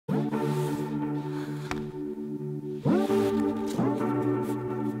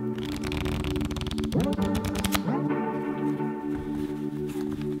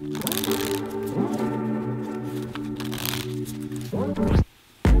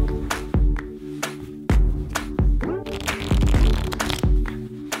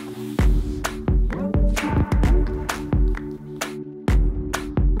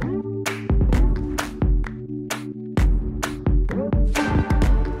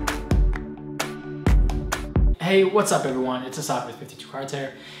Hey, what's up everyone? It's Asaf with 52 Cards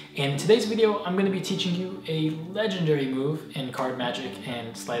here. In today's video, I'm going to be teaching you a legendary move in card magic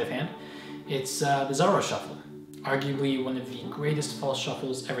and sleight of hand. It's the Zarrow Shuffle, arguably one of the greatest false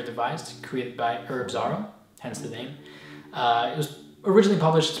shuffles ever devised, created by Zarrow, hence the name. It was originally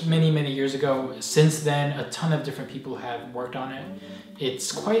published many years ago. Since then, a ton of different people have worked on it.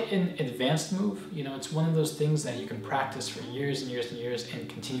 It's quite an advanced move. You know, it's one of those things that you can practice for years and years and years and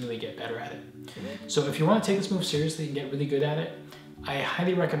continually get better at it. So if you want to take this move seriously and get really good at it, I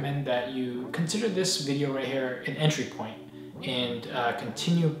highly recommend that you consider this video right here an entry point and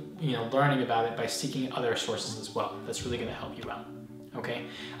continue, learning about it by seeking other sources as well. That's really going to help you out. Okay,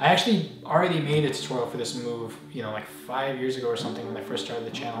 I actually already made a tutorial for this move, like 5 years ago or something when I first started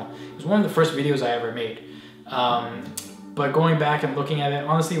the channel. It was one of the first videos I ever made. But going back and looking at it,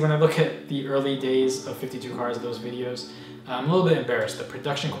 honestly, when I look at the early days of 52 Cards, those videos, I'm a little bit embarrassed. The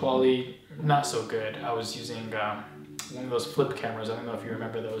production quality, not so good. I was using one of those flip cameras. I don't know if you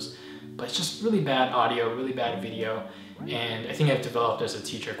remember those, but it's just really bad audio, really bad video. And I think I've developed as a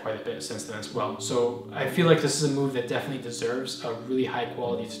teacher quite a bit since then as well. So I feel like this is a move that definitely deserves a really high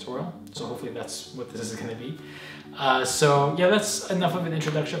quality tutorial. So hopefully that's what this is going to be. So yeah, that's enough of an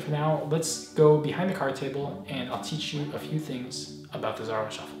introduction for now. Let's go behind the card table and I'll teach you a few things about the Zarrow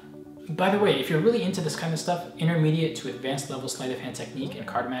Shuffle. By the way, if you're really into this kind of stuff, intermediate to advanced level sleight of hand technique and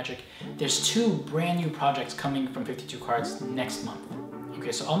card magic, there's 2 brand new projects coming from 52 Cards next month.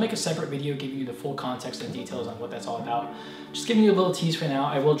 Okay, so I'll make a separate video giving you the full context and details on what that's all about. Just giving you a little tease for now.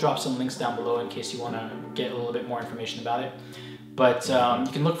 I will drop some links down below in case you want to get a little bit more information about it. But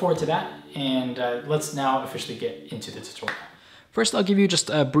you can look forward to that, and let's now officially get into the tutorial. First, I'll give you just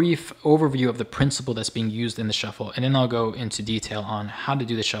a brief overview of the principle that's being used in the shuffle, and then I'll go into detail on how to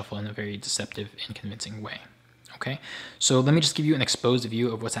do the shuffle in a very deceptive and convincing way. Okay, so let me just give you an exposed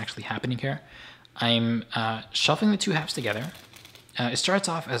view of what's actually happening here. I'm shuffling the 2 halves together. It starts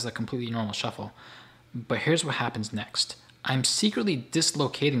off as a completely normal shuffle, but here's what happens next. I'm secretly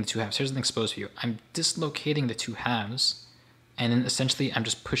dislocating the 2 halves. Here's an exposed view. I'm dislocating the 2 halves, and then essentially I'm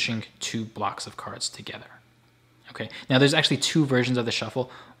just pushing 2 blocks of cards together. Okay, now there's actually 2 versions of the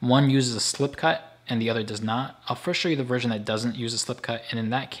shuffle. One uses a slip cut and the other does not. I'll first show you the version that doesn't use a slip cut, and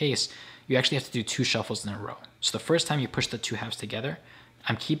in that case, you actually have to do 2 shuffles in a row. So the first time you push the 2 halves together,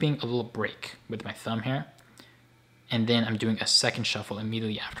 I'm keeping a little break with my thumb here, and then I'm doing a second shuffle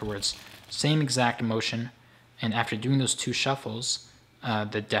immediately afterwards. Same exact motion, and after doing those 2 shuffles,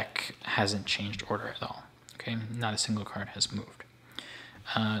 the deck hasn't changed order at all. Okay, not a single card has moved.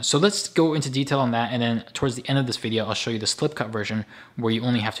 So let's go into detail on that, and then towards the end of this video, I'll show you the slip cut version where you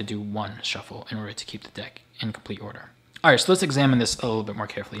only have to do 1 shuffle in order to keep the deck in complete order. All right, so let's examine this a little bit more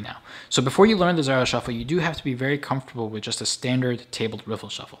carefully now. So before you learn the Zarrow Shuffle, you do have to be very comfortable with just a standard tabled riffle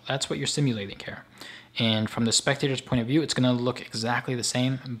shuffle. That's what you're simulating here. And from the spectator's point of view, it's going to look exactly the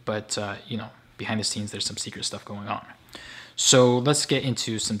same, but behind the scenes, there's some secret stuff going on. So let's get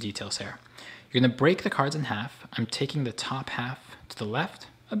into some details here. You're going to break the cards in half. I'm taking the top half to the left,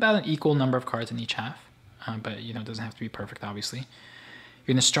 about an equal number of cards in each half, but it doesn't have to be perfect, obviously. You're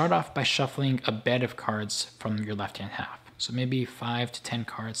going to start off by shuffling a bed of cards from your left-hand half. So maybe 5 to 10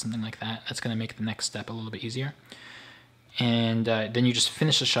 cards, something like that. That's going to make the next step a little bit easier. And then you just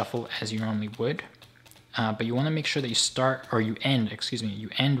finish the shuffle as you normally would. But you want to make sure that you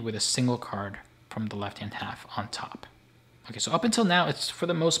end with a single card from the left-hand half on top. Okay, so up until now, it's for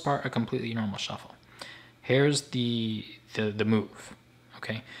the most part a completely normal shuffle. Here's the move.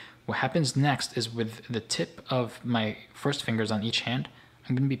 Okay, what happens next is with the tip of my first fingers on each hand,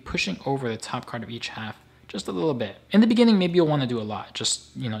 I'm going to be pushing over the top card of each half just a little bit. In the beginning, maybe you'll want to do a lot,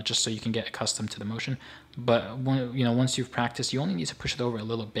 just so you can get accustomed to the motion. But once you've practiced, you only need to push it over a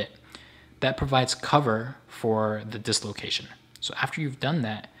little bit. That provides cover for the dislocation. So after you've done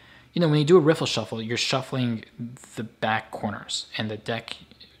that, when you do a riffle shuffle, you're shuffling the back corners, and the deck,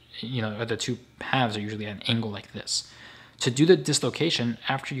 or the 2 halves are usually at an angle like this. To do the dislocation,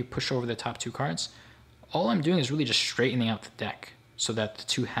 after you push over the top 2 cards, all I'm doing is really just straightening out the deck so that the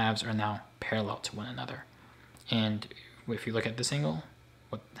 2 halves are now parallel to one another. And if you look at this angle,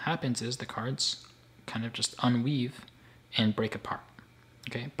 what happens is the cards kind of just unweave and break apart.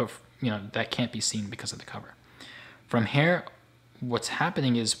 Okay, but that can't be seen because of the cover. From here, what's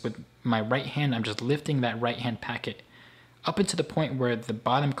happening is with my right hand, I'm just lifting that right hand packet up into the point where the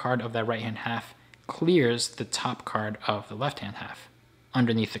bottom card of that right hand half clears the top card of the left hand half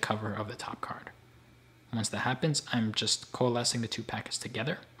underneath the cover of the top card. Once that happens, I'm just coalescing the two packets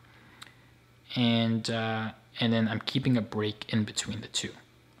together, and then I'm keeping a break in between the two.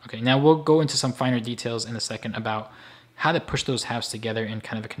 Okay, now we'll go into some finer details in a second about how to push those halves together in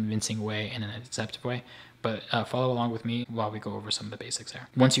kind of a convincing way and in a deceptive way, but follow along with me while we go over some of the basics there.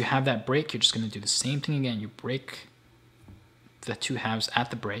 Once you have that break, you're just going to do the same thing again. You break the two halves at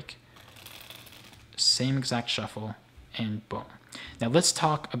the break, same exact shuffle, and boom. Now let's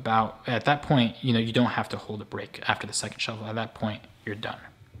talk about, at that point, you don't have to hold a break after the second shuffle. At that point, you're done.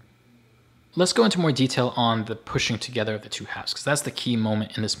 Let's go into more detail on the pushing together of the two halves, because that's the key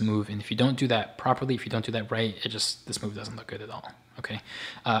moment in this move. And if you don't do that properly, if you don't do that right, this move doesn't look good at all. Okay,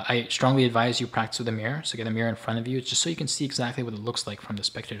 I strongly advise you practice with a mirror. So get a mirror in front of you, just so you can see exactly what it looks like from the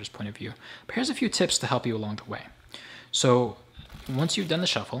spectator's point of view. But here's a few tips to help you along the way. So once you've done the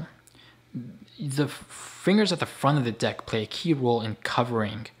shuffle, the fingers at the front of the deck play a key role in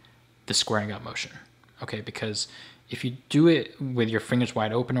covering the squaring up motion. Okay, because if you do it with your fingers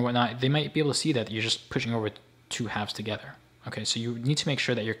wide open or whatnot, they might be able to see that you're just pushing over two halves together. Okay, so you need to make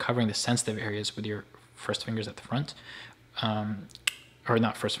sure that you're covering the sensitive areas with your first fingers at the front, or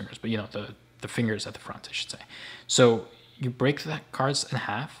not first fingers, but the fingers at the front, I should say. So you break the cards in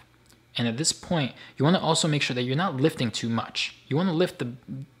half, and at this point, you want to also make sure that you're not lifting too much. You want to lift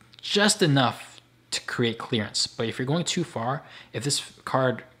just enough to create clearance. But if you're going too far, if this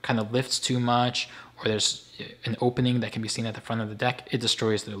card kind of lifts too much, or there's an opening that can be seen at the front of the deck, it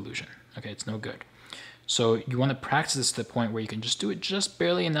destroys the illusion. Okay, it's no good. So you want to practice this to the point where you can just do it just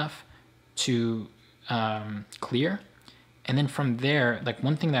barely enough to clear. And then from there, like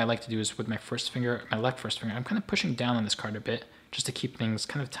one thing that I like to do is with my left first finger, I'm kind of pushing down on this card a bit just to keep things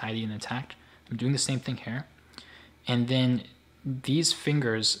kind of tidy and intact. I'm doing the same thing here. And then these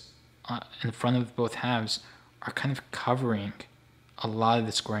fingers in front of both halves are kind of covering a lot of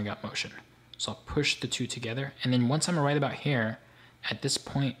the squaring up motion. So I'll push the two together, and then once I'm right about here, at this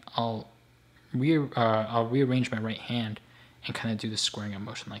point I'll rearrange my right hand and kind of do the squaring up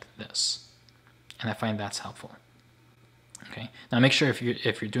motion like this, and I find that's helpful. Okay, now make sure if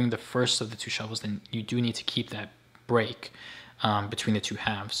you're doing the first of the two shuffles, then you do need to keep that break between the two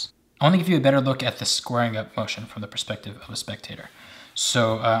halves. I want to give you a better look at the squaring up motion from the perspective of a spectator.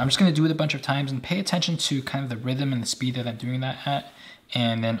 So I'm just going to do it a bunch of times and pay attention to kind of the rhythm and the speed that I'm doing that at,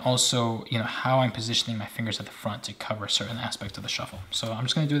 and then also how I'm positioning my fingers at the front to cover certain aspects of the shuffle. So I'm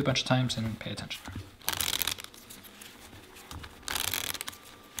just going to do it a bunch of times and pay attention.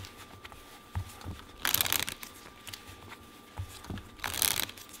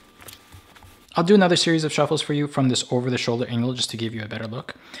 I'll do another series of shuffles for you from this over-the-shoulder angle just to give you a better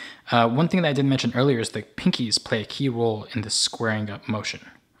look. One thing that I didn't mention earlier is the pinkies play a key role in this squaring up motion.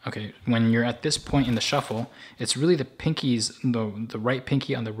 Okay, when you're at this point in the shuffle, it's really the pinkies, the right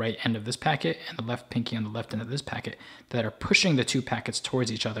pinky on the right end of this packet and the left pinky on the left end of this packet that are pushing the two packets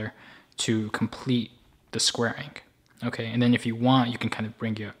towards each other to complete the squaring. Okay, and then if you want, you can kind of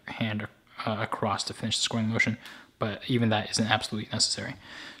bring your hand across to finish the squaring motion, but even that isn't absolutely necessary.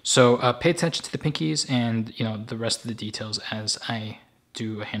 So pay attention to the pinkies and the rest of the details as I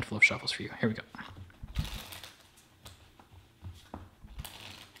do a handful of shuffles for you. Here we go.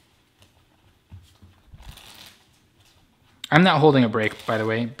 I'm not holding a break, by the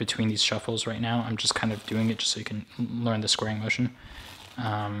way, between these shuffles right now. I'm just kind of doing it just so you can learn the squaring motion.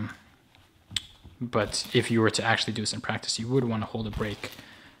 But if you were to actually do this in practice, you would want to hold a break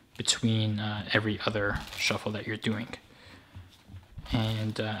between every other shuffle that you're doing.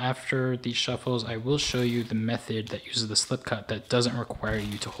 And after these shuffles, I will show you the method that uses the slip cut that doesn't require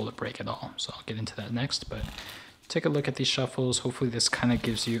you to hold a break at all. So I'll get into that next, but take a look at these shuffles. Hopefully this kind of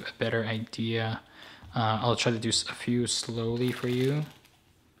gives you a better idea. I'll try to do a few slowly for you.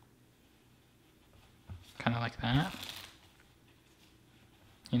 Kind of like that.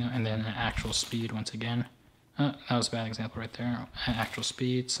 And then at actual speed once again. Oh, that was a bad example right there. At actual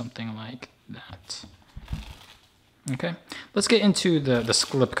speed, something like that. Okay, let's get into the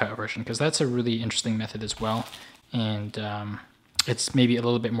slip cut version, because that's a really interesting method as well. And it's maybe a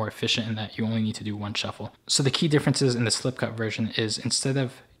little bit more efficient in that you only need to do one shuffle. So the key differences in the slip cut version is instead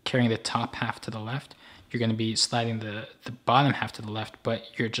of carrying the top half to the left, you're going to be sliding the bottom half to the left, but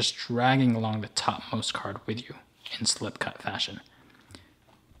you're just dragging along the topmost card with you in slip cut fashion.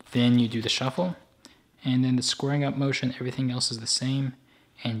 Then you do the shuffle, and then the squaring up motion, everything else is the same,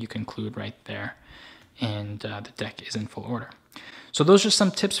 and you conclude right there, and the deck is in full order. So those are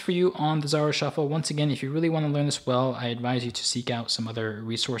some tips for you on the Zarrow Shuffle. Once again, if you really want to learn this well, I advise you to seek out some other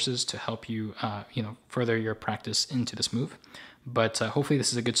resources to help you, further your practice into this move. But hopefully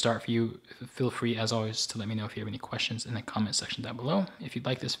this is a good start for you. Feel free, as always, to let me know if you have any questions in the comment section down below. If you'd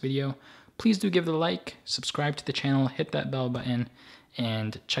like this video, please do give it a like, subscribe to the channel, hit that bell button,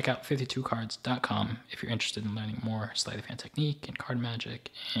 and check out 52cards.com if you're interested in learning more sleight of hand technique and card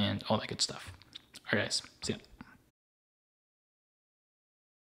magic and all that good stuff. All right, guys, see ya.